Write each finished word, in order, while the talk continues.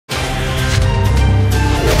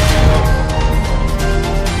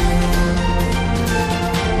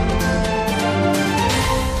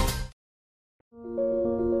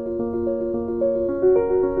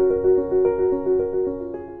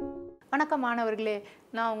வணக்கம் மாணவர்களே,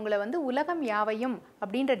 நான் உங்களை உலகம் யாவையும்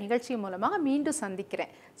அப்படின்ற நிகழ்ச்சி மூலமாக மீண்டும்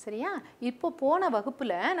சந்திக்கிறேன். சரியா? இப்போ போன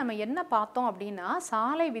வகுப்புல நம்ம என்ன பார்த்தோம் அப்படின்னா,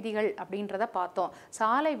 சாலை விதிகள் அப்படின்றத பார்த்தோம்.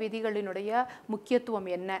 சாலை விதிகளினுடைய முக்கியத்துவம்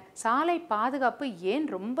என்ன, சாலை பாதுகாப்பு ஏன்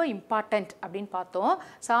ரொம்ப இம்பார்ட்டன்ட் அப்படின்னு பார்த்தோம்.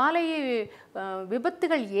 சாலை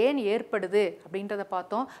விபத்துகள் ஏன் ஏற்படுது அப்படின்றத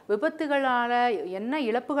பார்த்தோம். விபத்துகளால் என்ன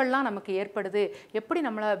இழப்புகள்லாம் நமக்கு ஏற்படுது, எப்படி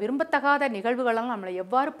நம்மளை விரும்பத்தகாத நிகழ்வுகள்லாம் நம்மளை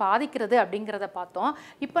எவ்வாறு பாதிக்கிறது அப்படிங்கிறத பார்த்தோம்.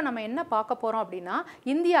 இப்போ நம்ம என்ன பார்க்க போகிறோம் அப்படின்னா,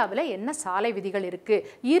 இந்தியாவில் என்ன சாலை விதிகள்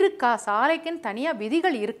இருக்கா, சாலைக்குன்னு தனியாக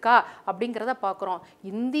விதிகள் இருக்கா அப்படிங்கிறத பார்க்குறோம்.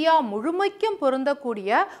 இந்தியா முழுமைக்கும்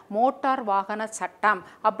பொருந்தக்கூடிய மோட்டார் வாகன சட்டம்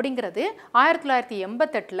அப்படிங்கிறது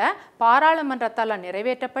 1988 பாராளுமன்றத்தால்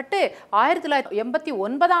நிறைவேற்றப்பட்டு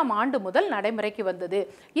 1989 ஆண்டு முதல் நடைமுறைக்கு வந்தது.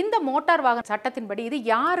 இந்த மோட்டார் வாகன சட்டத்தின்படி இது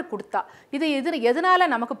யாரு கொடுத்தா, இது எதனால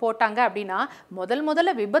நமக்கு போட்டாங்க அப்படின்னா,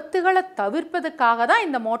 முதல்ல விபத்துகளை தவிர்ப்பதற்காக தான்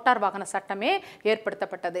இந்த மோட்டார் வாகன சட்டமே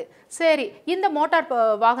ஏற்படுத்தப்பட்டது. சரி, இந்த மோட்டார்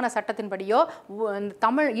வாகன சட்டத்தின்படியோ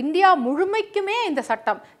இந்தியா முழுமைக்குமே இந்த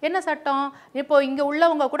சட்டம் என்ன சட்டம், இப்போ இங்கே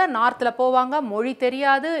உள்ளவங்க கூட நார்த்தில் போவாங்க, மொழி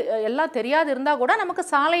தெரியாது, எல்லாம் தெரியாது இருந்தால் கூட நமக்கு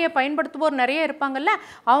சாலையை பயன்படுத்துவோர் நிறைய இருப்பாங்கல்ல,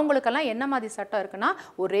 அவங்களுக்கெல்லாம் என்ன மாதிரி சட்டம் இருக்குன்னா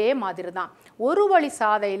ஒரே மாதிரி தான். ஒரு வழி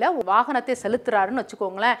சாலையில் வாகனத்தை செலுத்துறாருன்னு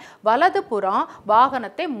வச்சுக்கோங்களேன், வலது புறம்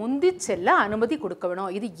வாகனத்தை முந்தி செல்ல அனுமதி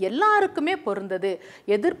கொடுக்கணும். இது எல்லாருக்குமே பொருந்தது.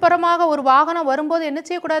 எதிர்ப்புறமாக ஒரு வாகனம் வரும்போது என்ன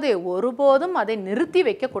செய்யக்கூடாது, ஒருபோதும் அதை நிறுத்தி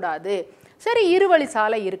வைக்கக்கூடாது. சரி, இருவழி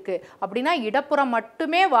சாலை இருக்கு அப்படின்னா இடப்புறம்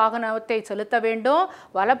மட்டுமே வாகனத்தை செலுத்த வேண்டும்,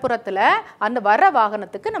 வலப்புறத்தில் அந்த வர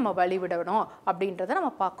வாகனத்துக்கு நம்ம வழிவிடணும் அப்படின்றத நம்ம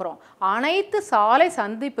பார்க்குறோம். அனைத்து சாலை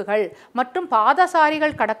சந்திப்புகள் மற்றும்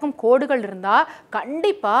பாதசாரிகள் கடக்கும் கோடுகள் இருந்தால்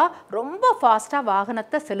கண்டிப்பாக ரொம்ப ஃபாஸ்ட்டாக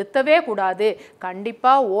வாகனத்தை செலுத்தவே கூடாது.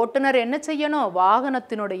 கண்டிப்பாக ஓட்டுநர் என்ன செய்யணும்,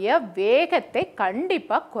 வாகனத்தினுடைய வேகத்தை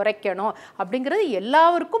கண்டிப்பாக குறைக்கணும் அப்படிங்கிறது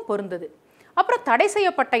எல்லாருக்கும் பொருந்தது. அப்புறம் தடை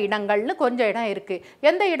செய்யப்பட்ட இடங்கள்னு கொஞ்சம் இடம் இருக்குது.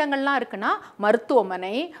 எந்த இடங்கள்லாம் இருக்குன்னா,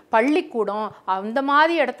 மருத்துவமனை, பள்ளிக்கூடம், அந்த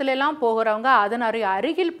மாதிரி இடத்துலலாம் போகிறவங்க, அதன்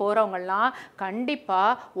அருகில் போகிறவங்கலாம்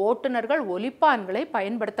கண்டிப்பாக ஓட்டுநர்கள் ஒலிப்பான்களை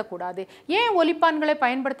பயன்படுத்தக்கூடாது. ஏன் ஒலிப்பான்களை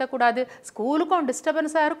பயன்படுத்தக்கூடாது? ஸ்கூலுக்கும்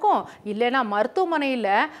டிஸ்டர்பன்ஸாக இருக்கும், இல்லைன்னா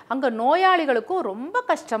மருத்துவமனையில் அங்கே நோயாளிகளுக்கும் ரொம்ப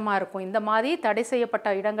கஷ்டமாக இருக்கும். இந்த மாதிரி தடை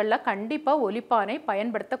செய்யப்பட்ட இடங்களில் கண்டிப்பாக ஒலிப்பானை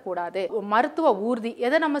பயன்படுத்தக்கூடாது. மருத்துவ ஊர்தி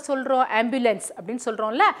எதை நம்ம சொல்கிறோம், ஆம்புலன்ஸ் அப்படின்னு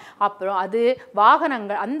சொல்கிறோம்ல, அப்புறம் அது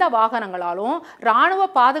வாகனங்கள், அந்த வாகனங்களாலும் இராணுவ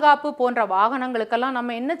பாதுகாப்பு போன்ற வாகனங்களுக்கெல்லாம்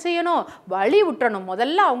நம்ம என்ன செய்யணும், வழி விட்டுறணும்.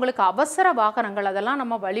 முதல்ல அவங்களுக்கு அவசர வாகனங்கள் அதெல்லாம்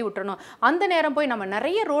நம்ம வழி விட்டுறணும். அந்த நேரம் போய் நம்ம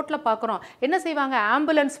நிறைய ரோட்டில் பார்க்குறோம், என்ன செய்வாங்க,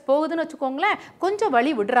 ஆம்புலன்ஸ் போகுதுன்னு வச்சுக்கோங்களேன், கொஞ்சம்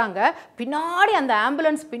வழி விடுறாங்க, பின்னாடி அந்த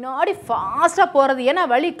ஆம்புலன்ஸ் பின்னாடி ஃபாஸ்ட்டாக போகிறது, ஏன்னா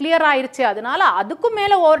வழி கிளியர் ஆயிடுச்சு, அதனால அதுக்கும்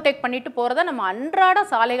மேலே ஓவர்டேக் பண்ணிட்டு போகிறத நம்ம அன்றாட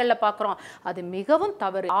சாலைகளில் பார்க்குறோம். அது மிகவும்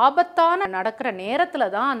தவறு. ஆபத்தான நடக்கிற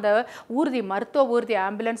நேரத்தில் தான் அந்த ஊர்தி, மருத்துவ ஊர்தி,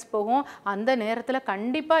 ஆம்புலன்ஸ் போகும். அந்த நேரத்தில்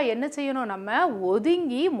கண்டிப்பாக என்ன செய்யணும், நம்ம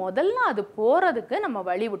ஒதுங்கி முதல்ல அது போகிறதுக்கு நம்ம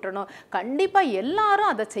வழி விட்டுறணும். கண்டிப்பாக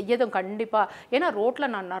எல்லாரும் அதை செய்யதும் கண்டிப்பாக. ஏன்னா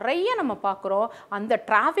ரோட்டில் நான் நிறைய நம்ம பார்க்குறோம், அந்த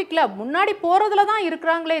டிராஃபிக்கில் முன்னாடி போகிறதுல தான்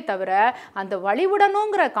இருக்கிறாங்களே தவிர அந்த வழி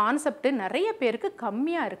விடணுங்கிற கான்செப்ட் நிறைய பேருக்கு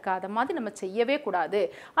கம்மியாக இருக்குது. அதை மாதிரி நம்ம செய்யவே கூடாது.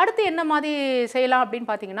 அடுத்து என்ன மாதிரி செய்யலாம்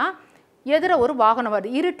அப்படின்னு பார்த்தீங்கன்னா, எதிர ஒரு வாகனம் வருது,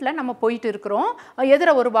 இருட்டில் நம்ம போயிட்டு இருக்கிறோம், எதிர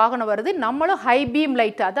ஒரு வாகனம் வருது, நம்மளும் ஹை பீம்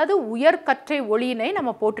லைட், அதாவது உயர்கற்றை ஒளியினை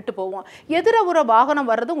நம்ம போட்டுட்டு போவோம். எதிர ஒரு வாகனம்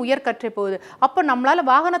வர்றதும் உயர்கற்றை போகுது, அப்போ நம்மளால்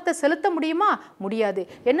வாகனத்தை செலுத்த முடியுமா? முடியாது.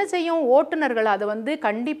 என்ன செய்யும் ஓட்டுநர்கள், அதை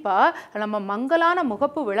கண்டிப்பாக நம்ம மங்கலான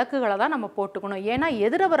முகப்பு விளக்குகளை தான் நம்ம போட்டுக்கணும். ஏன்னா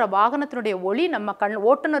எதிர வர வாகனத்தினுடைய ஒளி நம்ம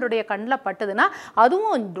ஓட்டுநருடைய கண்ணில் பட்டுதுன்னா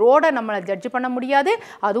அதுவும் ரோடை நம்மளை ஜட்ஜ் பண்ண முடியாது,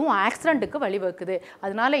 அதுவும் ஆக்சிடென்ட்டுக்கு வழிவகுக்குது.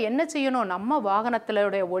 அதனால என்ன செய்யணும், நம்ம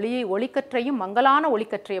வாகனத்தினுடைய ஒளிக்கற்றையும் மங்கலான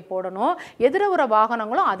ஒளிக்கற்றையை போடணும். எதிர வர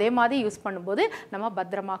வாகனங்களும் அதே மாதிரி யூஸ் பண்ணும்போது நம்ம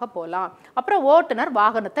பத்திரமாக போகலாம். அப்புறம் ஓட்டுநர்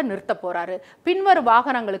வாகனத்தை நிறுத்த போறாரு, பின்வரும்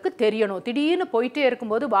வாகனங்களுக்கு தெரியணும், திடீர்னு போயிட்டே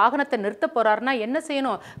இருக்கும்போது வாகனத்தை நிறுத்த போறாருன்னா என்ன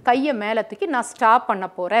செய்யணும், கையை மேலே தூக்கி நான் ஸ்டாப் பண்ண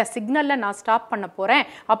போறேன், சிக்னல்ல நான் ஸ்டாப் பண்ண போறேன்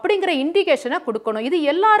அப்படிங்கிற இண்டிகேஷனை கொடுக்கணும். இது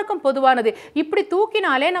எல்லாருக்கும் பொதுவானது. இப்படி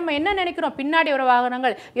தூக்கினாலே நம்ம என்ன நினைக்கிறோம், பின்னாடி வர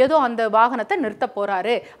வாகனங்கள் ஏதோ அந்த வாகனத்தை நிறுத்த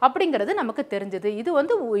போறாரு அப்படிங்கிறது நமக்கு தெரிஞ்சது. இது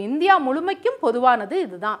இந்தியா முழுமைக்கும் பொதுவானது.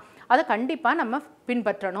 இதுதான், அதை கண்டிப்பாக நம்ம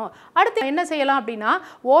பின்பற்றணும். அடுத்து என்ன செய்யலாம் அப்படின்னா,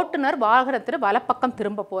 ஓட்டுநர் வாகனத்தில் வலப்பக்கம்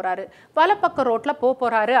திரும்ப போகிறாரு, வலப்பக்கம் ரோட்டில்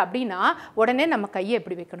போகிறாரு அப்படின்னா உடனே நம்ம கையை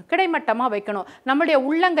எப்படி வைக்கணும், கிடைமட்டமாக வைக்கணும். நம்மளுடைய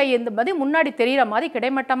உள்ளங்கை இந்த மாதிரி முன்னாடி தெரிகிற மாதிரி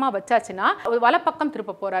கிடைமட்டமாக வச்சாச்சுன்னா வலப்பக்கம்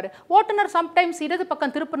திரும்ப போகிறாரு. ஓட்டுநர் சம்டைம்ஸ் இடது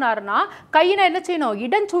பக்கம் திருப்பினாருன்னா கையினை என்ன செய்யணும்,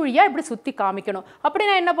 இடஞ்சூழியாக இப்படி சுற்றி காமிக்கணும்.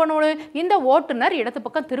 அப்படின்னா என்ன பண்ணணும், இந்த ஓட்டுநர் இடது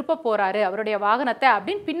பக்கம் திருப்ப போகிறாரு அவருடைய வாகனத்தை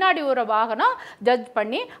அப்படின்னு பின்னாடி ஒரு வாகனம் ஜட்ஜ்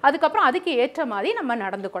பண்ணி அதுக்கப்புறம் அதுக்கு ஏற்ற மாதிரி நம்ம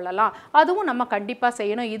நடந்து கொள்ளலாம். அதுவும் நம்ம கண்டிப்பாக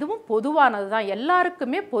செய்யணும். இதுவும் பொதுவானது தான்,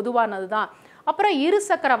 எல்லாருக்குமே பொதுவானது தான். அப்புறம்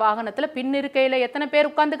இருசக்கர வாகனத்தில் பின் இருக்கையில் எத்தனை பேர்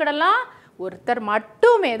உட்காந்துக்கிடலாம், ஒருத்தர்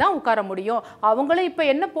மட்டுமே தான் உட்கார முடியும். அவங்களும் இப்போ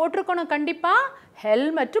என்ன போட்டிருக்கணும், கண்டிப்பாக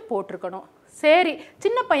ஹெல்மெட்டு போட்டிருக்கணும். சரி,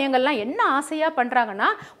 சின்ன பையங்கள்லாம் என்ன ஆசையாக பண்ணுறாங்கன்னா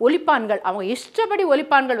ஒலிப்பான்கள், அவங்க இஷ்டப்படி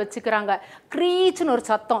ஒலிப்பான்கள் வச்சுக்கிறாங்க. க்ரீச்சுன்னு ஒரு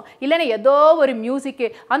சத்தம், இல்லைன்னா ஏதோ ஒரு மியூசிக்கு,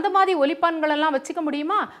 அந்த மாதிரி ஒலிப்பான்களெல்லாம் வச்சுக்க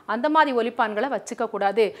முடியுமா? அந்த மாதிரி ஒலிப்பான்களை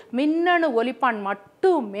வச்சுக்கக்கூடாது. மின்னணு ஒலிப்பான்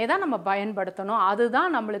மட்டுமே தான் நம்ம பயன்படுத்தணும்.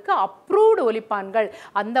 அதுதான் நம்மளுக்கு அப்ரூவ்டு ஒலிப்பான்கள்.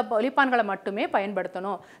 அந்த ஒலிப்பான்களை மட்டுமே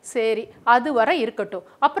பயன்படுத்தணும். சரி, அது வரை இருக்கட்டும்.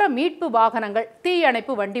 அப்புறம் மீட்பு வாகனங்கள்,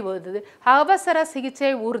 தீயணைப்பு வண்டி வருது, அவசர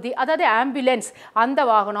சிகிச்சை ஊர்தி, அதாவது ஆம்புலன்ஸ், அந்த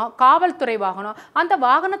வாகனம், காவல்துறை வாகனம், அந்த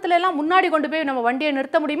வாகனத்துல எல்லாம் முன்னாடி கொண்டு போய் நம்ம வண்டியை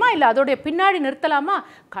நிறுத்த முடியுமா? இல்லை அதோடைய பின்னாடி நிறுத்தலாமா?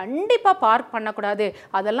 கண்டிப்பாக பார்க் பண்ணக்கூடாது.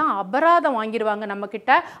 அதெல்லாம் அபராதம் வாங்கிடுவாங்க நம்ம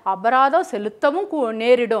கிட்ட. அபராதம் செலுத்தவும்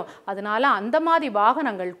நேரிடும். அதனால அந்த மாதிரி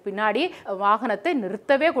வாகனங்கள் பின்னாடி வாகனத்தை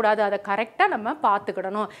நிறுத்தவே கூடாது. அதை கரெக்டாக நம்ம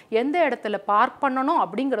பார்த்துக்கிடணும். எந்த இடத்துல பார்க் பண்ணணும்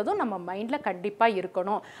அப்படிங்கிறதும் நம்ம மைண்டில் கண்டிப்பாக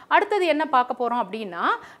இருக்கணும். அடுத்தது என்ன பார்க்க போகிறோம் அப்படின்னா,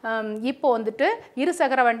 இப்போ வந்துட்டு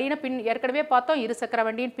இருசக்கர வண்டின்னு ஏற்கனவே பார்த்தோம். இருசக்கர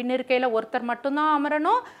வண்டியின் பின் இருக்கையில் ஒருத்தர் மட்டும்தான்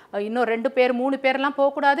அமரணும். இன்னும் 2 பேர் 3 பேர்லாம்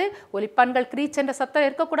போகக்கூடாது. ஒலிப்பான்கள் க்ரீச் என்ற சத்தம்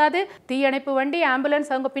இருக்கக்கூடாது. தீயணைப்பு வண்டி,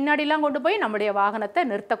 ஆம்புலன்ஸ் அவங்க பின்னாடிலாம் கொண்டு போய் நம்முடைய வாகனத்தை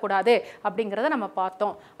நிறுத்தக்கூடாது அப்படிங்கிறத நம்ம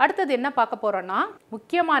பார்த்தோம். அடுத்தது என்ன பார்க்க போகிறோன்னா,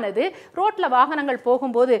 முக்கியமானது, ரோட்டில் வாகனங்கள்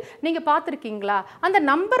போகும்போது நீங்கள் பார்த்துருக்கீங்களா, அந்த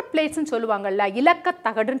நம்பர் பிளேட்ஸ்ன்னு சொல்லுவாங்கள்ல, இலக்க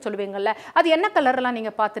தகடுன்னு சொல்லுவீங்கள்ல, அது என்ன கலர்லாம்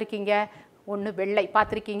நீங்கள் பார்த்துருக்கீங்க? ஒன்று வெள்ளை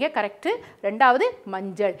பார்த்துருக்கீங்க, கரெக்டு. 2வது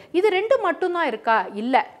மஞ்சள். இது 2 மட்டும்தான் இருக்கா?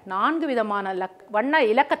 இல்லை, 4 விதமான வண்ண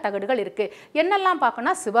இலக்கத்தகடுகள் இருக்குது. என்னெல்லாம்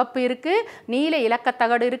பார்க்கணும்? சிவப்பு இருக்குது, நீல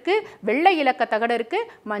இலக்கத்தகடு இருக்குது, வெள்ளை இலக்கத்தகடு இருக்குது,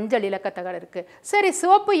 மஞ்சள் இலக்கத்தகடு இருக்குது. சரி,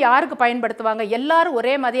 சிவப்பு யாருக்கு பயன்படுத்துவாங்க? எல்லாரும்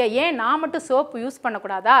ஒரே மாதிரியா? ஏன் நான் மட்டும் சிவப்பு யூஸ்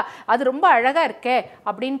பண்ணக்கூடாதா? அது ரொம்ப அழகாக இருக்கே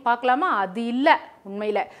அப்படின்னு பார்க்கலாமா? அது இல்லை.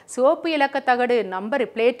 உண்மையில் சிவப்பு இலக்கத்தகடு நம்பர்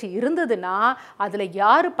பிளேட் இருந்ததுன்னா அதில்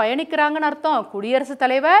யார் பயணிக்கிறாங்கன்னு அர்த்தம்? குடியரசுத்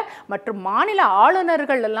தலைவர் மற்றும் மாநில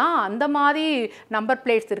ஆளுநர்கள் எல்லாம் அந்த மாதிரி நம்பர்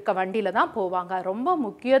பிளேட்ஸ் இருக்க வண்டியில் தான் போவாங்க. ரொம்ப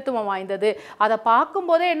முக்கியத்துவம் வாய்ந்தது. அதை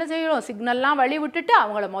பார்க்கும்போதே என்ன செய்யணும்? சிக்னல்லாம் வழி விட்டுட்டு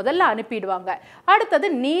அவங்கள முதல்ல அனுப்பிடுவாங்க. அடுத்தது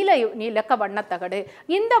நீல இலக்க வண்ணத்தகடு.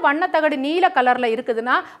 இந்த வண்ணத்தகடு நீல கலரில்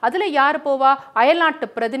இருக்குதுன்னா அதில் யார் போவா? அயல்நாட்டு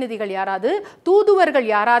பிரதிநிதிகள் யாராவது, தூதுவர்கள்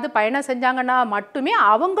யாராவது பயணம் செஞ்சாங்கன்னா மட்டுமே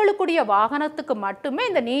அவங்களுக்குடைய வாகனத்துக்கு மட்டுமே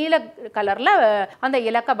இந்த நீல கலர்ல அந்த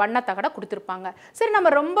இலக்க வண்ணத்தகடை கொடுத்துருப்பாங்க. சரி,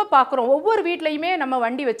 நம்ம ரொம்ப பார்க்குறோம், ஒவ்வொரு வீட்லையுமே நம்ம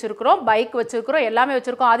வண்டி வச்சிருக்கிறோம், பைக் வச்சிருக்கிறோம், எல்லாமே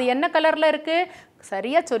வச்சிருக்கோம். அது என்ன கலர்ல இருக்கு?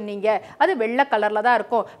 சரியாக சொன்னீங்க, அது வெள்ளை கலரில் தான்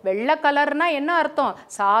இருக்கும். வெள்ளை கலர்னா என்ன அர்த்தம்?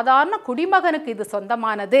 சாதாரண குடிமகனுக்கு இது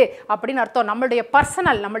சொந்தமானது அப்படின்னு அர்த்தம். நம்மளுடைய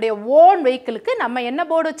பர்சனல், நம்மளுடைய ஓன் வெஹிக்கிளுக்கு நம்ம என்ன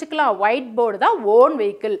போர்டு வச்சுக்கலாம்? ஒயிட் போர்டு தான் ஓன்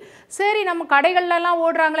வெஹிக்கிள். சரி, நம்ம கடைகள்லாம்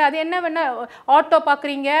ஓடுறாங்களே, அது என்ன ஆட்டோ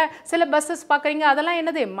பார்க்குறீங்க, சில பஸ்ஸஸ் பார்க்குறீங்க, அதெல்லாம்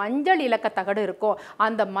என்னது? மஞ்சள் இலக்கத்தகடு இருக்கும்.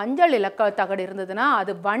 அந்த மஞ்சள் இலக்கத்தகடு இருந்ததுன்னா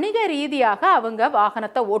அது வணிக ரீதியாக அவங்க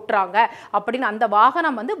வாகனத்தை ஓட்டுறாங்க அப்படின்னு, அந்த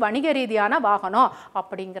வாகனம் வந்து வணிக ரீதியான வாகனம்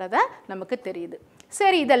அப்படிங்கிறத நமக்கு தெரியுது.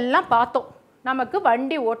 சரி, இதெல்லாம் பார்த்தோம். நமக்கு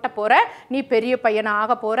வண்டி ஓட்ட போகிற, நீ பெரிய பையனை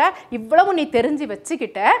ஆக போகிற, இவ்வளவு நீ தெரிஞ்சு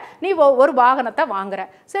வச்சுக்கிட்ட, நீ ஒரு வாகனத்தை வாங்குற.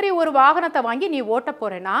 சரி, ஒரு வாகனத்தை வாங்கி நீ ஓட்ட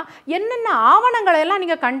போகிறேன்னா என்னென்ன ஆவணங்களையெல்லாம்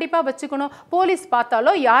நீங்கள் கண்டிப்பாக வச்சுக்கணும்? போலீஸ்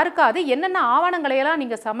பார்த்தாலோ யாருக்காவது என்னென்ன ஆவணங்களையெல்லாம்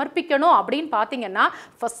நீங்கள் சமர்ப்பிக்கணும் அப்படின்னு பார்த்தீங்கன்னா,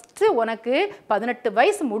 ஃபஸ்ட்டு உனக்கு 18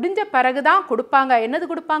 வயசு முடிஞ்ச பிறகு தான் கொடுப்பாங்க.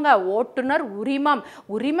 என்னது கொடுப்பாங்க? ஓட்டுநர் உரிமம்.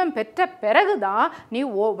 உரிமம் பெற்ற பிறகு தான் நீ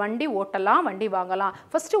வண்டி ஓட்டலாம், வண்டி வாங்கலாம்.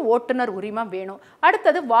 ஃபஸ்ட்டு ஓட்டுநர் உரிமம் வேணும்.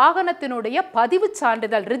 அடுத்தது வாகனத்தினுடைய பதிவு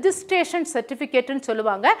சான்றிதழ், ரிஜிஸ்ட்ரேஷன் சர்டிஃபிகேட்னு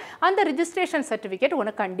சொல்லுவாங்க. அந்த ரிஜிஸ்ட்ரேஷன் சர்டிஃபிகேட்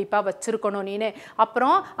உனக்கு கண்டிப்பாக வச்சிருக்கணும் நீனு.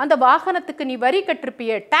 அப்புறம் அந்த வாகனத்துக்கு நீ வரி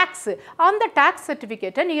கட்டிருப்பிய டாக்ஸ், அந்த டாக்ஸ்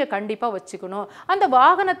சர்டிஃபிகேட்டை நீங்கள் கண்டிப்பாக வச்சுக்கணும். அந்த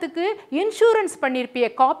வாகனத்துக்கு இன்சூரன்ஸ் பண்ணியிருப்பிய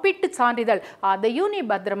காப்பீட்டு சான்றிதழ், அதையும் நீ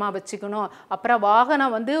பத்திரமா வச்சுக்கணும். அப்புறம்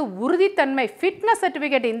வாகனம் வந்து உறுதித்தன்மை, ஃபிட்னஸ்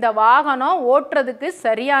சர்டிஃபிகேட், இந்த வாகனம் ஓட்டுறதுக்கு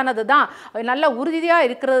சரியானது தான், நல்ல உறுதியாக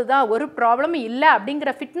இருக்கிறது தான், ஒரு ப்ராப்ளமும் இல்லை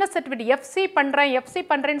அப்படிங்கிற ஃபிட்னஸ் சர்டிஃபிகேட், எஃப்சி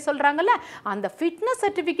பண்ணுறேன்னு சொல்கிறாங்கல்ல, அந்த ஃபிட்னஸ்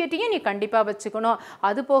சர்டிஃபிகேட்டையும் நீ கண்டிப்பாக வச்சுக்கணும்.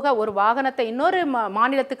 அது போக ஒரு வாகனத்தை இன்னொரு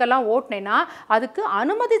மாநிலத்துக்கெல்லாம் ஓட்டினேன்னா அதுக்கு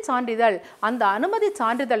அனுமதி சான்றிதழ், அந்த அனுமதி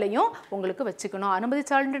சான்றிதழையும் உங்களுக்கு வச்சுக்கணும். அனுமதி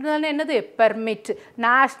சான்றிதழ் என்னது? Permit,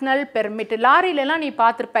 national permit. லாரியிலலாம் நீ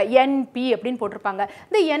பார்த்துருப்ப என்பி அப்படின்னு போட்டிருப்பாங்க.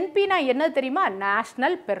 இந்த என்பினா என்ன தெரியுமா?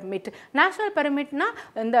 National permit. நேஷ்னல் பெர்மிட்னா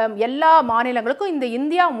இந்த எல்லா மாநிலங்களுக்கும், இந்த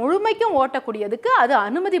இந்தியா முழுமைக்கும் ஓட்டக்கூடியதுக்கு அது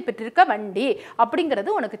அனுமதி பெற்றிருக்க வண்டி அப்படிங்கிறது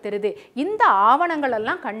உனக்கு தெரியுது. இந்த ஆவணங்கள்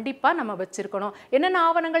எல்லாம் கண்டிப்பாக நம்ம வச்சிருக்கணும். என்னென்ன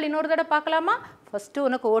ஆவணங்கள் இன்னொரு தடவை பார்க்கலாமா? ஃபஸ்ட்டு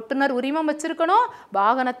உனக்கு ஓட்டுநர் உரிமம் வச்சிருக்கணும்,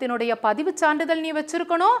 வாகனத்தினுடைய பதிவு சான்றிதழ் நீ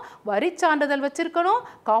வச்சிருக்கணும், வரி சான்றிதழ் வச்சிருக்கணும்,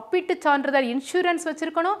 காப்பீட்டு சான்றிதழ் இன்சூரன்ஸ்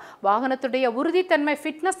வச்சிருக்கணும், வாகனத்துடைய உறுதித்தன்மை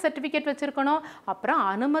ஃபிட்னஸ் சர்டிஃபிகேட் வச்சிருக்கணும், அப்புறம்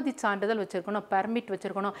அனுமதி சான்றிதழ் வச்சிருக்கணும், பெர்மிட்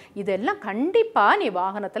வச்சிருக்கணும். இதெல்லாம் கண்டிப்பாக நீ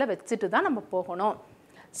வாகனத்தில் வச்சுட்டு தான் நம்ம போகணும்.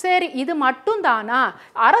 சரி, இது மட்டும் தானா?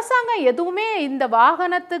 அரசாங்கம் எதுவுமே இந்த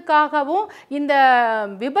வாகனத்துக்காகவும் இந்த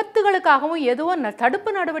விபத்துகளுக்காகவும் எதுவும்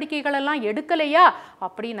தடுப்பு நடவடிக்கைகள் எல்லாம் எடுக்கலையா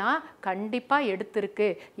அப்படின்னா கண்டிப்பாக எடுத்திருக்கு.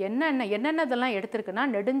 என்னென்னதெல்லாம் எடுத்திருக்குன்னா,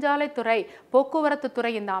 நெடுஞ்சாலைத்துறை, போக்குவரத்து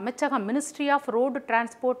துறை, இந்த அமைச்சகம் ministry off road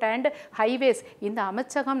transport and highways, இந்த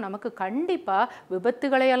அமைச்சகம் நமக்கு கண்டிப்பாக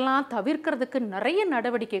விபத்துகளை எல்லாம் தவிர்க்கிறதுக்கு நிறைய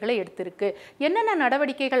நடவடிக்கைகளை எடுத்திருக்கு. என்னென்ன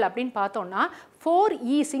நடவடிக்கைகள் அப்படின்னு பார்த்தோம்னா 4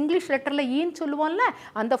 E's, இங்கிலீஷ் லெட்டரில் ஈன்னு சொல்லுவோம்ல,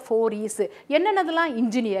 அந்த 4 E's என்னென்னதெல்லாம்?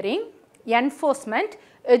 Engineering, enforcement,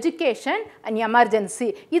 education and emergency.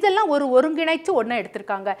 இதெல்லாம் ஒரு ஒருங்கிணைச்சு ஒன்று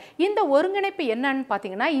எடுத்திருக்காங்க. இந்த ஒருங்கிணைப்பு என்னன்னு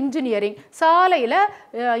பார்த்தீங்கன்னா, இன்ஜினியரிங், சாலையில்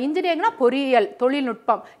இன்ஜினியரிங்னா பொறியியல்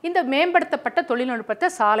தொழில்நுட்பம், இந்த மேம்படுத்தப்பட்ட தொழில்நுட்பத்தை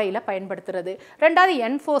சாலையில் பயன்படுத்துறது. ரெண்டாவது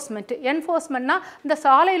என்ஃபோர்ஸ்மெண்ட்னா இந்த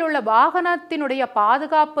சாலையில் உள்ள வாகனத்தினுடைய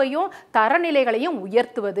பாதுகாப்பையும் தரநிலைகளையும்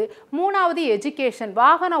உயர்த்துவது. மூணாவது எஜுகேஷன்,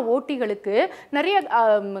 வாகன ஓட்டிகளுக்கு நிறைய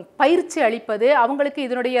பயிற்சி அளிப்பது, அவங்களுக்கு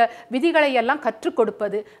இதனுடைய விதிகளை எல்லாம் கற்றுக்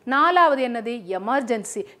கொடுப்பது. நாலாவது என்னது? எமர்ஜென்சி,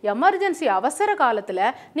 அவசர காலத்தில்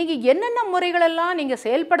நீங்கள் என்னென்ன முறைகளெல்லாம் நீங்கள்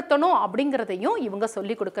செயல்படுத்தணும் அப்படிங்கிறதையும் இவங்க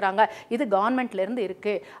சொல்லி கொடுக்குறாங்க. இது கவர்மெண்ட்லேருந்து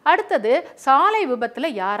இருக்குது. அடுத்தது சாலை விபத்தில்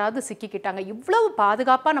யாராவது சிக்கிக்கிட்டாங்க, இவ்வளவு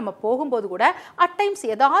பாதுகாப்பாக நம்ம போகும்போது கூட அட்டைம்ஸ்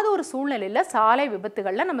ஏதாவது ஒரு சூழ்நிலையில் சாலை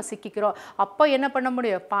விபத்துகளில் நம்ம சிக்கிக்கிறோம். அப்போ என்ன பண்ண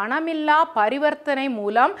முடியும்? பணமில்லா பரிவர்த்தனை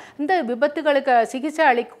மூலம் இந்த விபத்துகளுக்கு சிகிச்சை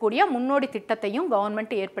அளிக்கக்கூடிய முன்னோடி திட்டத்தையும்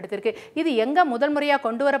கவர்மெண்ட் ஏற்படுத்தியிருக்கு. இது எங்கே முதல் முறையாக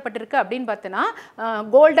கொண்டு வரப்பட்டிருக்கு அப்படின்னு பார்த்தோன்னா,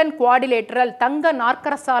 கோல்டன் குவாடிலேட்டரல், தங்க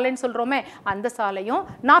நாற்கர சாலைன்னு சொல்கிறோமே, அந்த சாலையும்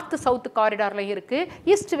நார்த்து சவுத்து காரிடார்லையும் இருக்குது.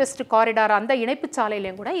 ஈஸ்ட் வெஸ்ட் காரிடார், அந்த இணைப்பு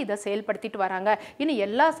சாலையிலையும் கூட இதை செயல்படுத்திட்டு வராங்க. இன்னும்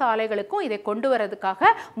எல்லா சாலைகளுக்கும் இதை கொண்டு வரதுக்காக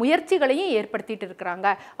முயற்சிகளையும் ஏற்படுத்திட்டு இருக்கிறாங்க.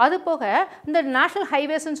 அது போக இந்த நேஷனல்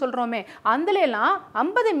ஹைவேஸ்ன்னு சொல்கிறோமே, அதுலலாம்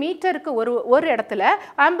 50 மீட்டருக்கு ஒரு இடத்துல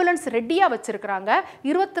ஆம்புலன்ஸ் ரெடியாக வச்சுருக்கிறாங்க.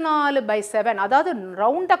 24/7, அதாவது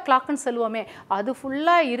ரவுண்ட் த கிளாக்னு சொல்லுவோமே, அது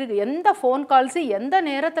ஃபுல்லாக இருக்கு. எந்த ஃபோன் கால்ஸு எந்த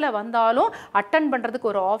நேரத்தில் வந்தாலும் அட்டன்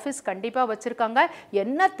பண்ணுறதுக்கு ஒரு ஆஃபீஸ் கண்டிப்பாக வச்சுருக்காங்க.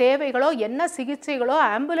 என்ன தேவைகளோ என்ன சிகிச்சைகளோ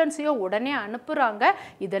ஆம்புலன்ஸையோ உடனே அனுப்புகிறாங்க.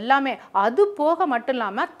 இதெல்லாமே அது போக மட்டும்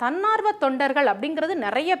இல்லாமல் தன்னார்வ தொண்டர்கள் அப்படிங்கிறது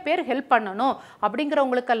நிறைய பேர் ஹெல்ப் பண்ணணும்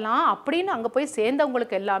அப்படிங்கிறவங்களுக்கெல்லாம் அப்படின்னு அங்கே போய்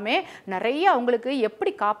சேர்ந்தவங்களுக்கு எல்லாமே நிறைய அவங்களுக்கு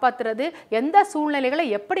எப்படி காப்பாற்றுறது, எந்த சூழ்நிலைகளை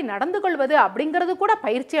எப்படி நடந்து கொள்வது அப்படிங்கிறது கூட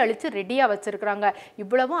பயிற்சி அளித்து ரெடியாக வச்சுருக்கிறாங்க.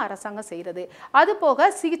 இவ்வளவும் அரசாங்கம் செய்கிறது. அது போக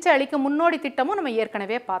சிகிச்சை அளிக்கும் முன்னோடி திட்டமும் நம்ம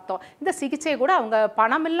ஏற்கனவே பார்த்தோம். இந்த சிகிச்சை கூட அவங்க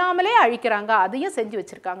பணம் இல்லாமலே அழிக்கிறாங்க, அதையும் செஞ்சு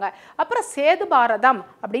வச்சுருக்காங்க. அப்புறம் சேது பாரதம்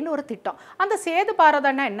அப்படின்னு ஒரு திட்டம். அந்த சேது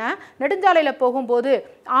பாரதம்னா என்ன? நெடுஞ்சாலையில் போகும்போது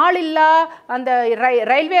ஆளில்லா அந்த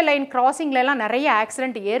ரயில்வே லைன் கிராசிங்லாம் நிறைய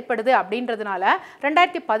ஆக்சிடென்ட் ஏற்படுது அப்படின்றதுனால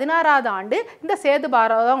 2016ஆம் ஆண்டு இந்த சேது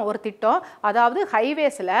பாரதம் ஒரு திட்டம். அதாவது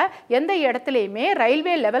ஹைவேஸில் எந்த இடத்துலையுமே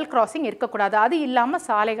ரயில்வே லெவல் கிராசிங் இருக்கக்கூடாது, அது இல்லாமல்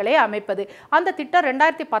சாலைகளே அமைப்பது. அந்த திட்டம்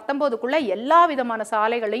 2019க்குள்ளே எல்லா விதமான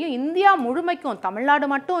சாலைகளையும் இந்தியா முழுமைக்கும், தமிழ்நாடு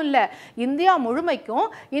மட்டும் இல்லை இந்தியா முழுமைக்கும்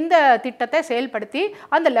இந்த திட்டத்தை செயல்படுத்தி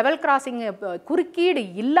அந்த லெவல் கிராசிங் குறுக்கீடு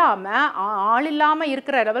இல்லாமல், ஆள் இல்லாமல்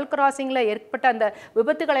இருக்கிற லெவல் கிராசிங்கில் ஏற்பட்ட அந்த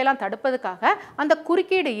விபத்துக்களை எல்லாம் தடுப்பதுக்காக அந்த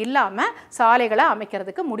குறுக்கீடு இல்லாமல் சாலைகளை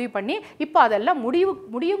அமைக்கிறதுக்கு முடிவு பண்ணி இப்போ அதெல்லாம்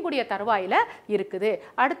முடியும் கூடிய தருவாயில் இருக்குது.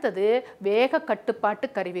 அடுத்தது வேக கட்டுப்பாட்டு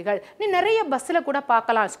கருவிகள். நீ நிறைய பஸ்ஸில் கூட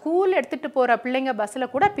பார்க்கலாம், ஸ்கூல் எடுத்துகிட்டு போகிற பிள்ளைங்க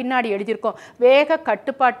பஸ்ஸில் கூட பின்னாடி எழுதியிருக்கோம் வேக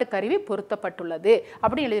கட்டுப்பாட்டு கருவி பொருத்தப்பட்டுள்ளது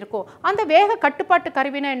அப்படின்னு எழுதியிருக்கோம். அந்த வேக கட்டுப்பாட்டு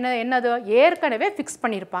கருவினா என்னது? ஏற்கனவே ஃபிக்ஸ்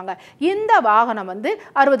பண்ணியிருப்பாங்க. இந்த வாகனம்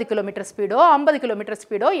 60 கிலோமீட்டர் ஸ்பீடோ 50 கிலோமீட்டர்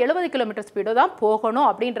ஸ்பீடோ 70 கிலோமீட்டர் ஸ்பீடோ தான் போகணும்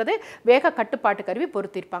அப்படின்றது வேக கட்டுப்பாட்டு கருவி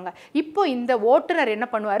பொருத்திருப்பாங்க. இப்போ இந்த ஓட்டுநர் என்ன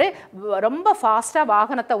பண்ணுவார்? ரொம்ப ஃபாஸ்ட்டாக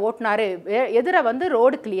வாகனத்தை ஓட்டுனாரு, எதிர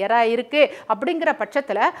ரோடு கிளியராக இருக்குது அப்படிங்கிற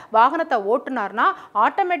பட்சத்தில் வாகனத்தை ஓட்டுனார்னா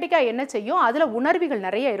ஆட்டோமேட்டிக்காக என்ன செய்யும்? அதில் உணர்விகள்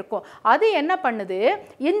நிறைய இருக்கும். அது என்ன பண்ணுது?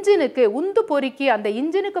 இன்ஜினுக்கு உந்து பொறுக்கி அந்த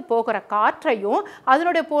இன்ஜினுக்கு போகிற காற்றையும்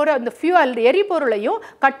அதனுடைய போகிற அந்த ஃபியூவல் எரிபொருளையும்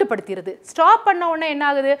கட்டுப்படுத்திடுது. ஸ்டாப் பண்ண உடனே என்ன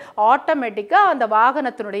ஆகுது? ஆட்டோமேட்டிக்காக அந்த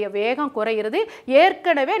வாகனத்தினுடைய வேகம் குறையிறது.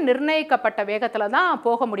 ஏற்கனவே நிர்ணயிக்கப்பட்ட வேகத்தில் தான்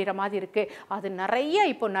போக முடிகிற மாதிரி இருக்குது. அது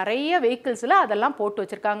இப்போ நிறைய வெஹிக்கிள்ஸில் அதெல்லாம் போட்டு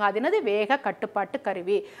வச்சுருக்காங்க. அது என்னது? வேக கட்டுப்பாட்டு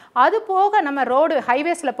கருவி. அது போக நம்ம ரோடு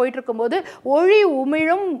ஹைவேஸில் போயிட்டு இருக்கும்போது ஒளி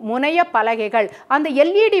உமிழும் முனைய பலகைகள், அந்த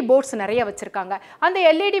எல்இடி போர்ட்ஸ் நிறைய வச்சுருக்காங்க. அந்த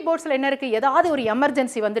எல்இடி போர்ட்ஸில் என்ன இருக்குது? ஏதாவது ஒரு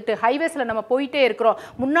எமர்ஜென்சி வந்துட்டு ஹைவேஸில் நம்ம போயிட்டே இருக்கிறோம்,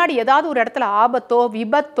 முன்னாடி ஏதாவது ஒரு இடத்துல ஆபத்தோ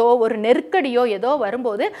விபத்தோ ஒரு நெருக்கடியோ ஏதோ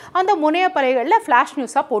வரும்போது அந்த முனைய பலகைகளில் ஃப்ளாஷ்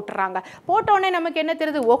நியூஸாக போட்டுறாங்க. போட்டோடனே நமக்கு என்ன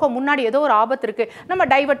தெரியுது? ஓகோ, முன்னாடி ஏதோ ஒரு ஆபத்து ஆபத்து இருக்குது, நம்ம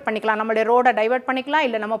டைவர்ட் பண்ணிக்கலாம், நம்மளுடைய ரோடை டைவர்ட் பண்ணிக்கலாம்,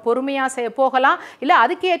 இல்லை நம்ம பொறுமையாக போகலாம், இல்லை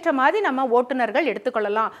அதுக்கேற்ற மாதிரி நம்ம ஓட்டுநர்கள்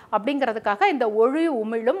எடுத்துக்கொள்ளலாம் அப்படிங்கிறதுக்காக இந்த ஒளி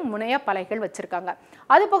உமிழும் முனைய பலகைகள் வச்சுருக்காங்க.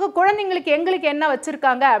 அது போக குழந்தைங்களுக்கு எங்களுக்கு என்ன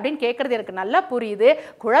வச்சுருக்காங்க அப்படின்னு கேட்குறது எனக்கு நல்லா புரியுது.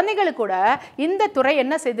 குழந்தைகளுக்கு கூட இந்த துறை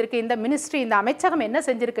என்ன செய்திருக்கு, இந்த மினிஸ்ட்ரி, இந்த அமைச்சகம் என்ன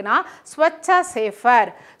செஞ்சிருக்குன்னா ஸ்வச்சா சேஃபர்,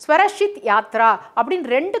 ஸ்வரஷித் யாத்ரா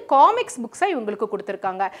அப்படின்னு 2 காமிக்ஸ் புக்ஸை இவங்களுக்கு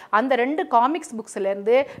கொடுத்துருக்காங்க. அந்த 2 காமிக்ஸ்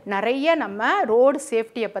புக்ஸ்லேருந்து நிறைய நம்ம ரோடு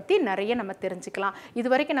சேஃப்டியை பற்றி நிறைய நம்ம தெரிஞ்சுக்கலாம். இது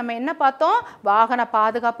வரைக்கும் நம்ம என்ன பார்த்தோம், வாகன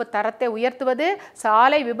பாதுகாப்பு தரத்தை உயர்த்துவது,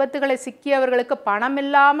 சாலை விபத்துகளை சிக்கியவர்களுக்கு பணம்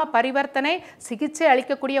இல்லாமல் பரிவர்த்தனை, சிகிச்சை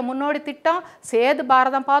அளிக்கக்கூடிய முன்னோடி திட்டம், சேது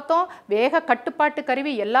பாரதம் பார்த்தோம், வேக கட்டுப்பாட்டு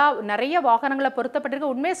கருவி நிறைய வாகனங்களை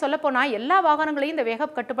பொருத்தப்பட்டிருக்கு. உண்மையை சொல்ல போனால் எல்லா வாகனங்களையும் இந்த வேக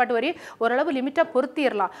கட்டுப்பாட்டு வரி ஓரளவு லிமிட்டாக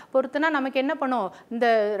பொருத்திடலாம். பொறுத்துனா நமக்கு என்ன பண்ணும், இந்த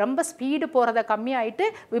ரொம்ப ஸ்பீடு போகிறத கம்மியாயிட்டு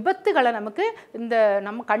விபத்துகளை நமக்கு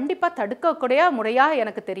நம்ம கண்டிப்பாக தடுக்கக்கூடிய முறையாக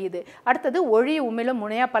எனக்கு தெரியுது. அடுத்தது ஒளி உமிழும்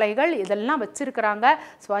முனைய பலகைகள் இதெல்லாம் வச்சிருக்கிறாங்க.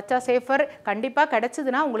 ஸ்வச்சா சேஃபர் கண்டிப்பாக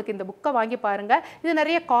கிடைச்சதுன்னா உங்களுக்கு இந்த புக்கை வாங்கி பாருங்க. இது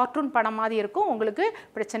நிறைய கார்ட்டூன் படம் மாதிரி இருக்கும், உங்களுக்கு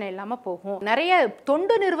பிரச்சனை இல்லாமல் போகும். நிறைய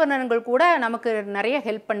தொண்டு நிறுவனங்கள் கூட நமக்கு நிறைய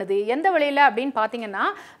ஹெல்ப் பண்ணுது. எந்த வழியில் அப்படின்னு பார்த்தீங்கன்னா,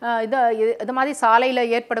 இது மாதிரி சாலையில்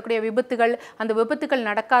ஏற்படக்கூடிய விபத்துகள், அந்த விபத்துகள்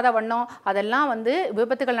நடக்காத வண்ணம் அதெல்லாம்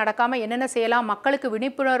விபத்துகள் நடக்காமல் என்னென்ன செய்யலாம், மக்களுக்கு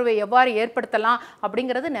விழிப்புணர்வை எவ்வாறு ஏற்படுத்தலாம்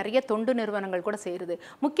அப்படிங்கிறது நிறைய தொண்டு நிறுவனங்கள் கூட செய்யுது.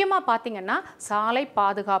 முக்கியமாக பார்த்தீங்கன்னா சாலை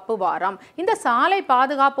பாதுகாப்பு வாரம். இந்த சாலை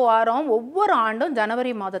பாதுகாப்பு வாரம் ஒவ்வொரு ஆண்டும்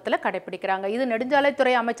ஜனவரி மாதத்தில் கடைபிடிக்கிறாங்க. இது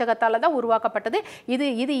நெடுஞ்சாலைத்துறை அமைச்சகத்தால் தான் உருவாக்கப்பட்டது.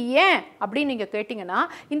 இது ஏன் அப்படின்னு நீங்கள் கேட்டிங்கன்னா,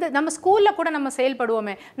 இந்த நம்ம ஸ்கூலில் கூட நம்ம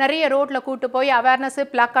செயல்படுவோமே, நிறைய ரோட்டில் கூட்டு போய் அவேர்னஸ்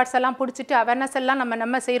பிளாக்கார்ட்ஸ் எல்லாம் பிடிச்சிட்டு அவேர்னஸ் எல்லாம்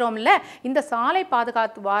நம்ம செய்கிறோம்ல. இந்த சாலை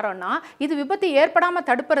பாதுகாப்பு வாரம்னா இது விபத்து ஏற்படாமல்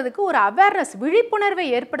தடுப்பதற்கு ஒரு அவேர்னஸ், விழிப்புணர்வை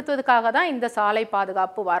ஏற்படுத்துவதற்காக தான் இந்த சாலை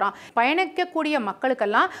பாதுகாப்பு வாரம். பயணிக்கக்கூடிய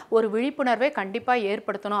மக்களுக்கெல்லாம் ஒரு விழிப்புணர்வை கண்டிப்பாக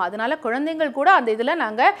ஏற்படுத்தணும். அதனால குழந்தைகள் கூட அந்த இதில்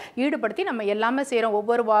நாங்கள் ஈடுபடுத்தி நம்ம எல்லாமே செய்கிறோம்.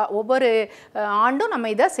 ஒவ்வொரு ஆண்டும் நம்ம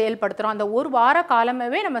இதை செயல்படுத்துகிறோம். அந்த ஒரு வார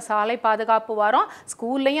காலமாகவே நம்ம சாலை பாதுகாப்பு வாரம்,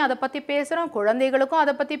 ஸ்கூல்லையும் அதை பற்றி பேசுகிறோம், குழந்தைகளுக்கும்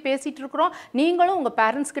அதை பற்றி பேசிகிட்டு இருக்கிறோம். நீங்களும் உங்கள்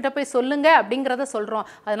பேரண்ட்ஸ் கிட்ட போய் சொல்லுங்க அப்படிங்கிறத சொல்கிறோம்.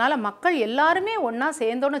 அதனால் மக்கள் எல்லாருமே ஒன்றா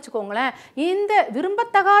சேர்ந்தோன்னு வச்சுக்கோங்களேன், இந்த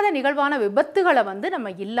விரும்பத்தகாத நிகழ்வான விபத்துகளை நம்ம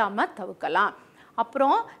இல்லாமல் தவிர்க்கலாம்.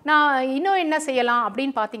 அப்புறம் நான் இன்னும் என்ன செய்யலாம்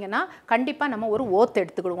அப்படின்னு பார்த்தீங்கன்னா, கண்டிப்பாக நம்ம ஒரு ஓத்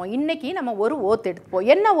எடுத்துக்கிடுவோம். இன்றைக்கி நம்ம ஒரு ஓத் எடுத்துப்போம்.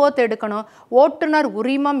 என்ன ஓத் எடுக்கணும்? ஓட்டுநர்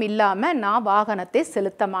உரிமம் இல்லாமல் நான் வாகனத்தை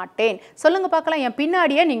செலுத்த மாட்டேன். சொல்லுங்கள் பார்க்கலாம். என்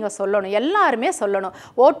பின்னாடியே நீங்கள் சொல்லணும், எல்லாருமே சொல்லணும்.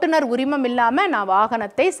 ஓட்டுநர் உரிமம் இல்லாமல் நான்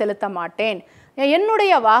வாகனத்தை செலுத்த மாட்டேன்.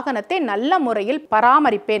 என்னுடைய வாகனத்தை நல்ல முறையில்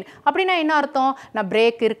பராமரிப்பேன். அப்படின்னா என்ன அர்த்தம்? நான்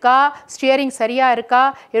பிரேக் இருக்கா, ஸ்டியரிங் சரியாக இருக்கா,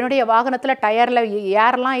 என்னுடைய வாகனத்தில் டயரில்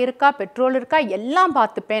ஏர்லாம் இருக்கா, பெட்ரோல் இருக்கா, எல்லாம்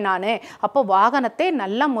பார்த்துப்பேன் நான். அப்போ வாகனத்தை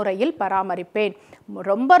நல்ல முறையில் பராமரிப்பேன்.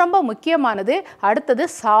 ரொம்ப ரொம்ப முக்கியமானது. அடுத்தது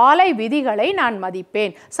சாலை விதிகளை நான்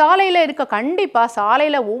மதிப்பேன். சாலையில் கண்டிப்பாக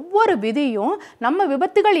சாலையில் ஒவ்வொரு விதியும் நம்ம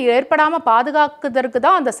விபத்துகள் ஏற்படாமல் பாதுகாக்கிறதுக்கு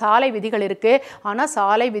தான் அந்த சாலை விதிகள் இருக்குது. ஆனால்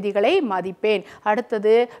சாலை விதிகளை மதிப்பேன்.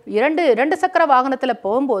 அடுத்தது இரண்டு சக்கர வாகனத்தில்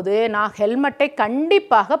போகும்போது நான் ஹெல்மெட்டை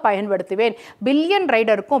கண்டிப்பாக பயன்படுத்துவேன். பில்லியன்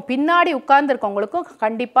ரைடருக்கும் பின்னாடி உட்கார்ந்துருக்கவங்களுக்கும்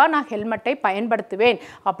கண்டிப்பாக நான் ஹெல்மெட்டை பயன்படுத்துவேன்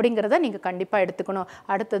அப்படிங்கிறத நீங்கள் கண்டிப்பாக எடுத்துக்கணும்.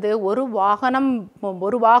 அடுத்தது ஒரு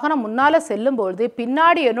வாகனம் முன்னால் செல்லும்போது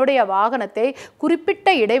பின்னாடி என்னுடைய வாகனத்தை குறிப்பிட்ட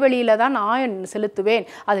இடைவெளியில் தான் நான் செலுத்துவேன்.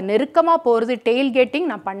 அது நெருக்கமாக போகிறது, டெயில்கேட்டிங்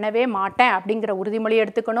நான் பண்ணவே மாட்டேன் அப்படிங்கிற உறுதிமொழி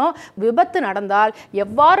எடுத்துக்கணும். விபத்து நடந்தால்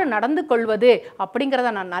எவ்வாறு நடந்து கொள்வது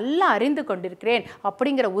அப்படிங்கிறத நான் நல்லா அறிந்து கொண்டிருக்கிறேன்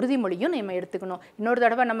அப்படிங்கிற உறுதிமொழியும் நம்ம எடுத்துக்கணும். இன்னொரு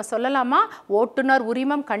தடவை நம்ம சொல்லலாமா, ஓட்டுநர்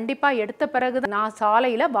உரிமம் கண்டிப்பாக எடுத்த பிறகு நான்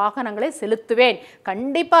சாலையில் வாகனங்களை செலுத்துவேன்.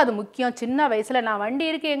 கண்டிப்பாக அது முக்கியம். சின்ன வயசில் நான் வண்டி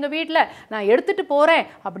இருக்குது எங்கள் வீட்டில், நான் எடுத்துகிட்டு போகிறேன்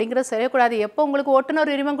அப்படிங்கிறத சொல்லக்கூடாது. எப்போ உங்களுக்கு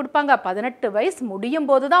ஓட்டுநர் உரிமம் கொடுப்பாங்க? 18 வயசு முடியும்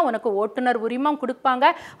போது தான் உனக்கு ஓட்டுநர் உரிமம் கொடுப்பாங்க.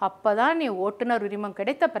 அப்போ தான் நீ ஓட்டுநர் உரிமம்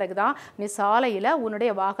கிடைத்த பிறகு தான் நீ சாலையில்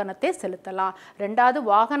உன்னுடைய வாகனத்தை செலுத்தலாம். ரெண்டாவது,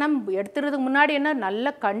 வாகனம் எடுத்துறதுக்கு முன்னாடி என்ன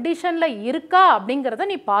நல்ல கண்டிஷனில் இருக்கா அப்படிங்கிறத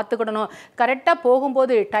நீ பார்த்துக்கிடணும். கரெக்டாக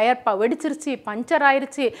போகும்போது டயர் வெடிச்சிருச்சு, பஞ்சர்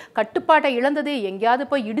ஆயிடுச்சு, கட்டுப்பாட்டை இழந்தது, எங்கேயாவது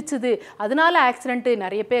போய் இடிச்சுது, அதனால ஆக்சிடென்ட்டு,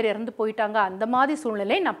 நிறைய பேர் இறந்து போயிட்டாங்க, அந்த மாதிரி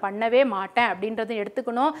சூழ்நிலை நான் பண்ணவே மாட்டேன் அப்படின்றத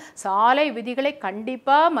எடுத்துக்கணும். சாலை விதிகளை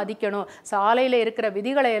கண்டிப்பாக மதிக்கணும். சாலையில் இருக்கிற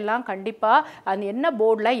விதிகளை எல்லாம் கண்டிப்பாக அது என்ன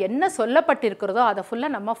போர்டில் என்ன சொல்லப்பட்டிருக்கிறதோ அதை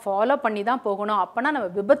ஃபுல்லாக நம்ம ஃபாலோ பண்ணி தான் போகணும். அப்போனா நம்ம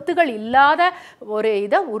விபத்துகள் இல்லாத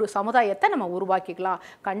ஒரு சமுதாயத்தை நம்ம உருவாக்கிக்கலாம்.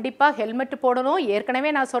 கண்டிப்பாக ஹெல்மெட் போடணும். ஏற்கனவே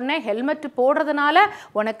நான் சொன்னேன், ஹெல்மெட் போடுறதுனால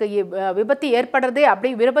உனக்கு விபத்து ஏற்படுறது,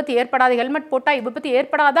 அப்படி விபத்து ஏற்படாத ஹெல்மெட் ஹெல்மெட் போட்டால் விபத்து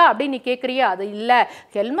ஏற்படாதா அப்படின்னு நீ கேட்குறியா? அது இல்லை.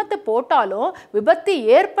 ஹெல்மெட்டு போட்டாலும் விபத்து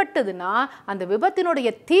ஏற்பட்டதுன்னா அந்த விபத்தினுடைய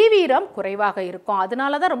தீவிரம் குறைவாக இருக்கும்.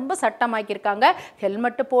 அதனால தான் ரொம்ப சட்டமாக்கியிருக்காங்க.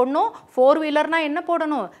 ஹெல்மெட்டு போடணும். 4 வீலர்னால் என்ன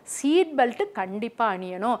போடணும்? சீட் பெல்ட்டு கண்டிப்பாக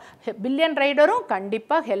அணியணும். பில்லியன் ரைடரும்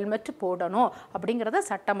கண்டிப்பாக ஹெல்மெட் போடணும் அப்படிங்கிறத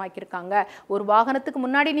சட்டமாக்கியிருக்காங்க. ஒரு வாகனத்துக்கு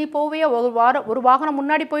முன்னாடி நீ போவியா? ஒரு வாகனம்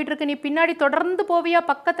முன்னாடி போயிட்டு இருக்கு, நீ பின்னாடி தொடர்ந்து போவியா?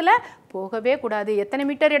 பக்கத்தில் போகவே கூடாது. எத்தனை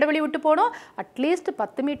மீட்டர் இடைவெளி விட்டு போகணும்? அட்லீஸ்ட்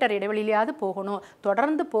 10 மீட்டர் இடைவெளியிலாவது போகணும்.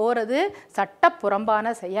 தொடர்ந்து போகிறது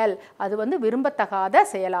சட்டப்புறம்பான செயல். அது விரும்பத்தகாத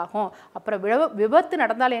செயலாகும். அப்புறம் விபத்து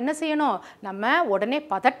நடந்தால் என்ன செய்யணும்? நம்ம உடனே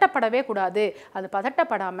பதட்டப்படவே கூடாது. அது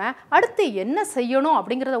பதட்டப்படாமல் அடுத்து என்ன செய்யணும்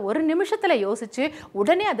அப்படிங்கிறத ஒரு நிமிஷத்தில் யோசித்து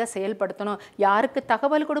உடனே அதை செயல்படுத்தணும். யாருக்கு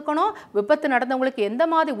தகவல் கொடுக்கணும், விபத்து நடந்தவங்களுக்கு எந்த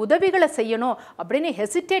மாதிரி உதவிகளை செய்யணும் அப்படின்னு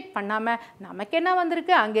ஹெசிடேட் பண்ணாமல், நமக்கு என்ன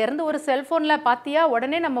வந்திருக்கு, அங்கேருந்து ஒரு செல்ஃபோனில் பார்த்தியா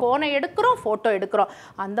உடனே நம்ம ஃபோனை எடுக்கிறோம், ஃபோட்டோ எடுக்கிறோம்.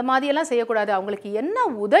 அந்த மாதிரியெல்லாம் செய்யக்கூடாது. அவங்களுக்கு என்ன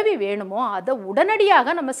உதவி வேணுமோ அதை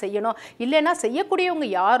உடனடியாக நம்ம செய்யணும். இல்லைன்னா செய்யக்கூடியவங்க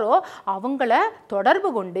யாரோ அவங்கள தொடர்பு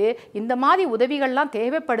கொண்டு இந்த மாதிரி உதவிகள்லாம்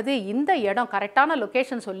தேவைப்படுது, இந்த இடம் கரெக்டான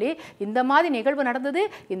லொக்கேஷன் சொல்லி இந்த மாதிரி நிகழ்வு நடந்தது,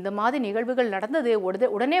 இந்த மாதிரி நிகழ்வுகள் நடந்தது,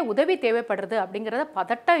 உடனே உதவி தேவைப்படுறது அப்படிங்கிறத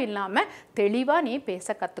பதட்டம் இல்லாமல் தெளிவாக நீ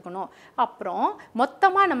பேச கற்றுக்கணும். அப்புறம்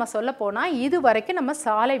மொத்தமாக நம்ம சொல்ல போனால் இது வரைக்கும் நம்ம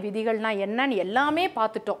சாலை விதிகள்னா என்னன்னு எல்லாமே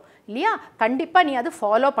பார்த்துட்டோம் இல்லையா? கண்டிப்பாக நீ அது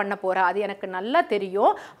ஃபாலோ பண்ண போகிற, அது எனக்கு நல்லா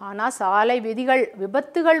தெரியும். ஆனால் சாலை விதிகள்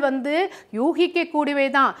விபத்துகள் யூகிக்கக்கூடியவை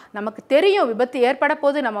தான். நமக்கு தெரியும் விபத்து ஏற்பட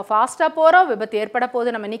போகுது, நம்ம ஃபாஸ்ட்டாக போகிறோம், விபத்து ஏற்பட போகுது,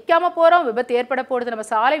 நம்ம நிற்காமல் போகிறோம், விபத்து ஏற்பட போகுது, நம்ம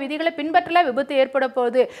சாலை விதிகளை பின்பற்றல, விபத்து ஏற்பட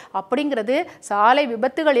போகுது அப்படிங்கிறது. சாலை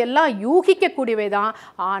விபத்துகள் எல்லாம் யூகிக்கக்கூடியவை தான்,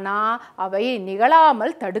 ஆனால் அவை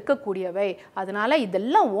நிகழாமல் தடுக்கக்கூடியவை. அதனால்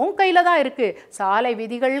இதெல்லாம் உன் கையில் தான் இருக்குது. சாலை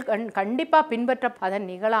விதிகள் கண்டிப்பாக பின்பற்ற அதை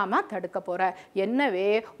நிகழாமல் தடுக்க போகிற. எனவே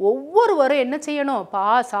ஒவ்வொருவரும் என்ன செய்யணும்?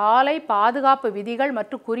 சாலை பாதுகாப்பு விதிகள்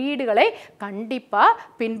மற்றும் குறியீடுகளை கண்டிப்பாக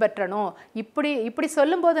பின்பற்றணும். இப்படி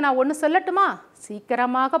சொல்லும்போது நான் ஒன்று சொல்லட்டுமா?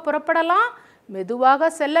 சீக்கிரமாக புறப்படலாம், மெதுவாக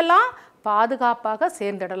செல்லலாம், பாதுகாப்பாக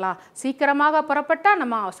சேர்ந்துடலாம். சீக்கிரமாக புறப்பட்டால்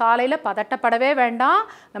நம்ம சாலையில் பதட்டப்படவே வேண்டாம்.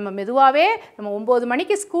 நம்ம மெதுவாகவே நம்ம 9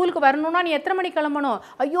 மணிக்கு ஸ்கூலுக்கு வரணும்னா நீ எத்தனை மணிக்கு கிளம்பணும்?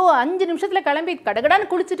 ஐயோ 5 நிமிஷத்தில் கிளம்பி கடகடான்னு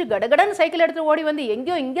குளிச்சுட்டு கடகடான்னு சைக்கிள் எடுத்து ஓடி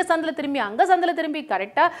எங்கேயோ இங்கே சந்தில் திரும்பி அங்கே சந்தில் திரும்பி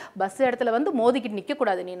கரெக்டாக பஸ் இடத்துல மோதிக்கிட்டு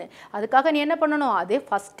நிற்கக்கூடாது. நீ அதுக்காக நீ என்ன பண்ணணும்? அதே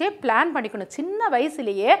ஃபஸ்ட்டே பிளான் பண்ணிக்கணும். சின்ன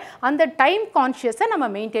வயசுலேயே அந்த டைம் கான்ஷியஸை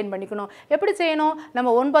நம்ம மெயின்டைன் பண்ணிக்கணும். எப்படி செய்யணும்?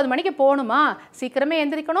 நம்ம 9 மணிக்கு போகணுமா, சீக்கிரமே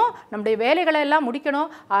எந்திரிக்கணும், நம்முடைய வேலைகளை எல்லாம் முடிக்கணும்.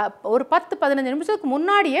 ஒரு 10-15 நிமிஷத்துக்கு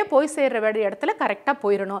முன்னாடியே போய் சேர்ற வேண்டிய இடத்துல கரெக்டாக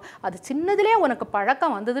போயிடணும். அது சின்னதுலேயே உனக்கு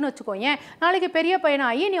பழக்கம் வந்ததுன்னு வச்சுக்கோயேன், நாளைக்கு பெரிய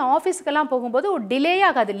பையனாகி நீ ஆஃபீஸுக்கெல்லாம் போகும்போது ஒரு டிலே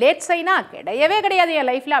ஆகாது. லேட் சைனா கிடையவே கிடையாது என்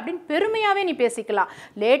லைஃப்பில் அப்படின்னு பெருமையாகவே நீ பேசிக்கலாம்.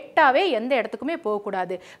 லேட்டாகவே எந்த இடத்துக்குமே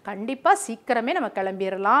போகக்கூடாது. கண்டிப்பாக சீக்கிரமே நம்ம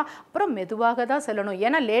கிளம்பிடலாம். அப்புறம் மெதுவாக தான் செல்லணும்.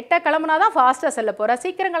 ஏன்னா லேட்டாக கிளம்புனா தான் ஃபாஸ்ட்டாக செல்ல போகிற.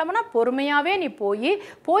 சீக்கிரம் கிளம்புனா பொறுமையாகவே நீ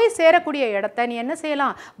போய் சேரக்கூடிய இடத்த நீ என்ன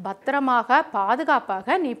செய்யலாம்? பத்திரமாக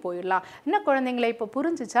பாதுகாப்பாக நீ போயிடலாம். என்ன குழந்தைங்களை இப்போ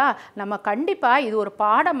புரிஞ்சுச்சா? நம்ம கண்டிப்பாக இது ஒரு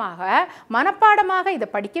பாடமாக மனப்பாடமாக இதை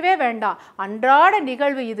படிக்கவே வேண்டாம். அன்றாட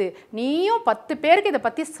நிகழ்வு இது. நீயும் 10 பேருக்கு இதை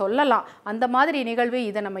பற்றி சொல்லலாம். அந்த மாதிரி நிகழ்வு.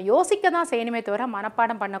 இதை நம்ம யோசிக்க தான் செய்யணுமே தவிர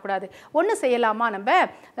மனப்பாடம் பண்ணக்கூடாது. ஒன்று செய்யலாமா?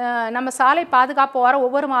 நம்ம சாலை பாதுகாப்பு வாரம்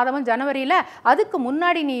ஒவ்வொரு மாதமும் ஜனவரியில், அதுக்கு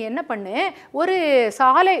முன்னாடி நீ என்ன பண்ணு, ஒரு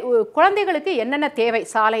சாலை குழந்தைகளுக்கு என்னென்ன தேவை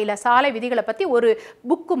சாலையில் சாலை விதிகளை பற்றி ஒரு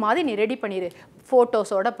புக்கு மாதிரி நீ ரெடி பண்ணிடு.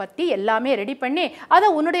 ஃபோட்டோஸோட பற்றி எல்லாமே ரெடி பண்ணி அதை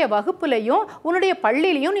உன்னுடைய வகுப்புலையும் உன்னுடைய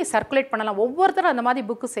பள்ளியிலையும் நீ சர்க்குலேட் பண்ணலாம். ஒவ்வொருத்தரும் அந்த மாதிரி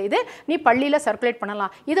புக்கு செய்து நீ பள்ளியில் சர்க்குலேட்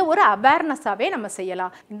பண்ணலாம். இதை ஒரு அவேர்னஸாகவே நம்ம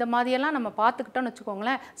செய்யலாம். இந்த மாதிரியெல்லாம் நம்ம பார்த்துக்கிட்டோம்னு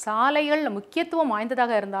வச்சுக்கோங்களேன், சாலைகள் முக்கியத்துவம்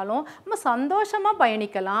வாய்ந்ததாக இருந்தாலும் நம்ம சந்தோஷமாக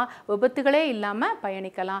பயணிக்கலாம், விபத்துகளே இல்லாமல்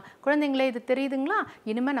பயணிக்கலாம். குழந்தைங்களே இது தெரியுதுங்களா?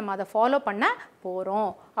 இனிமேல் நம்ம அதை ஃபாலோ பண்ண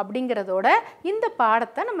போகிறோம் அப்படிங்கிறதோட இந்த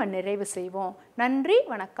பாடத்தை நம்ம நிறைவு செய்வோம். நன்றி,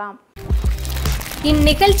 வணக்கம்.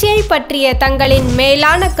 இந்நிகழ்ச்சியை பற்றிய தங்களின்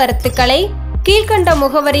மேலான கருத்துக்களை கீழ்கண்ட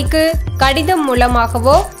முகவரிக்கு கடிதம்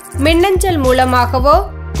மூலமாகவோ மின்னஞ்சல் மூலமாகவோ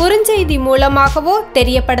குறுஞ்செய்தி மூலமாகவோ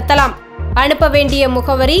தெரியப்படுத்தலாம். அனுப்ப வேண்டிய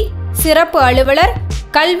முகவரி: சிறப்பு அலுவலர்,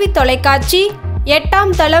 கல்வி தொலைக்காட்சி,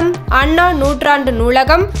 8ஆம் தளம், அண்ணா நூற்றாண்டு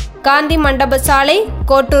நூலகம், காந்தி மண்டப சாலை,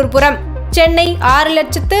 கோட்டூர்புரம், சென்னை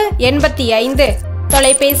 6,85,000.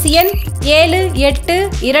 தொலைபேசி எண்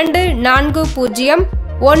 7824015000.